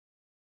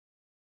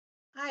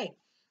Hi,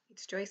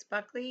 it's Joyce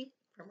Buckley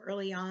from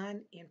early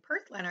on in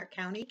Perth, Lanark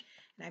County,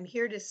 and I'm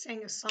here to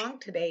sing a song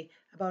today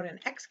about an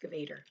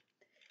excavator.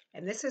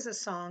 And this is a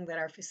song that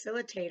our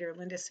facilitator,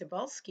 Linda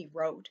Cybulski,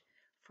 wrote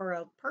for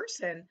a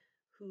person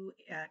who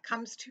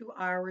comes to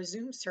our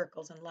Zoom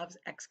circles and loves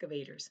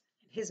excavators.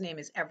 His name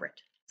is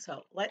Everett.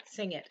 So let's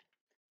sing it.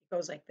 It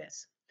goes like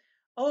this.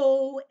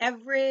 Oh,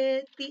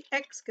 Everett the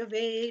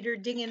excavator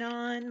digging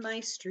on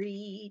my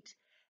street.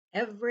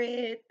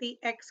 Everett the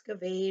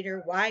excavator,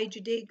 why'd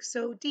you dig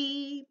so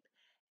deep?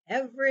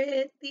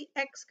 Everett the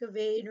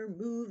excavator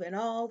moving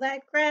all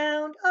that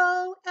ground.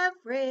 Oh,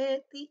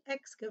 Everett the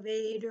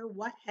excavator,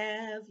 what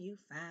have you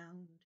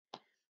found?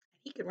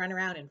 He could run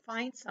around and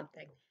find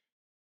something.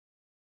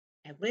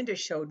 And Linda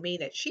showed me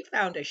that she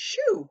found a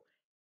shoe.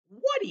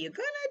 What are you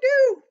gonna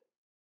do?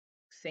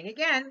 Sing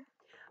again.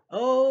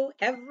 Oh,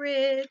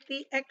 Everett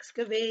the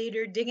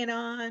excavator digging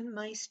on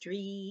my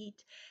street.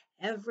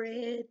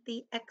 Everett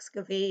the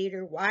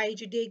excavator, why'd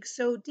you dig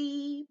so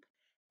deep?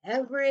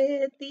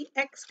 Everett the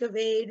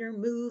excavator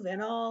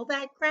moving all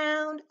that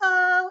ground.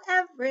 Oh,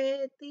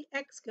 Everett the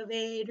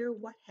excavator,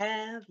 what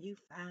have you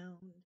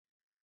found?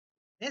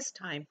 This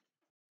time,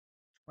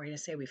 we're going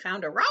to say we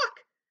found a rock.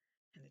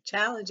 And the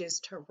challenge is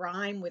to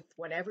rhyme with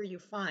whatever you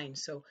find.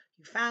 So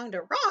you found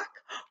a rock.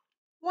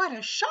 What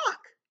a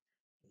shock!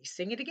 You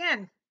sing it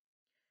again.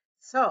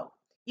 So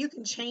you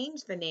can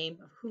change the name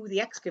of who the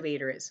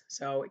excavator is.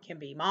 So it can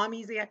be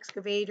Mommy's the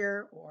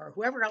excavator or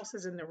whoever else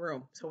is in the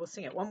room. So we'll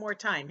sing it one more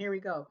time. Here we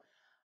go.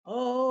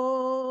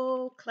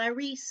 Oh,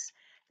 Clarice,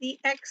 the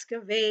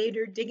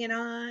excavator digging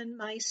on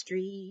my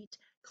street.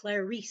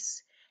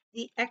 Clarice,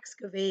 the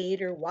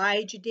excavator,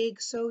 why'd you dig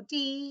so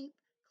deep?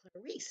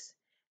 Clarice,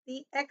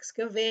 the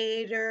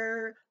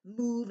excavator,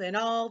 moving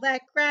all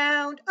that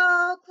ground.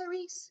 Oh,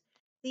 Clarice,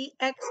 the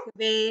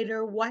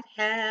excavator, what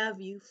have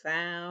you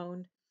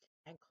found?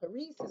 And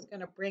Clarice is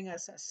going to bring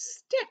us a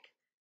stick.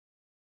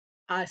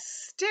 A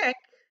stick?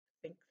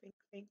 Think, think,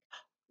 think.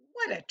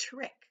 What a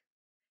trick.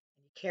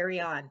 And you carry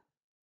on.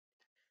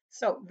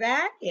 So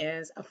that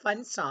is a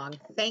fun song.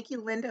 Thank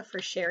you, Linda, for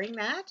sharing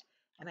that.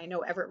 And I know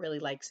Everett really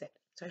likes it.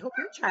 So I hope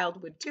your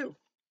child would too.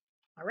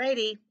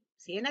 Alrighty.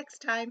 See you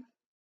next time.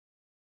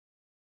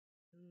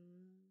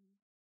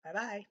 Bye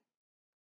bye.